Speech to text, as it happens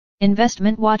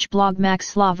InvestmentWatchBlog Mac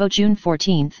SlavoJune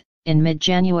 14th, in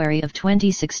mid-January of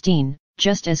 2016,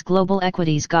 just as global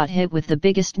equities got hit with the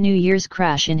biggest New Year's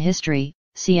crash in history,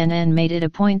 CNN made it a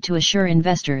point to assure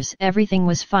investors everything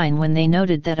was fine when they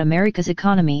noted that America's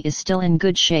economy is still in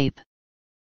good shape.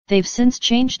 They've since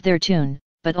changed their tune,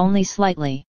 but only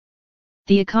slightly.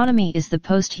 The economy is the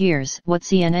post. Here's what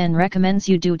CNN recommends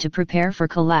you do to prepare for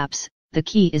collapse. The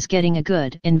key is getting a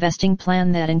good investing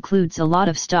plan that includes a lot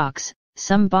of stocks.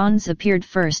 Some bonds appeared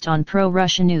first on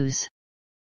pro-Russia news.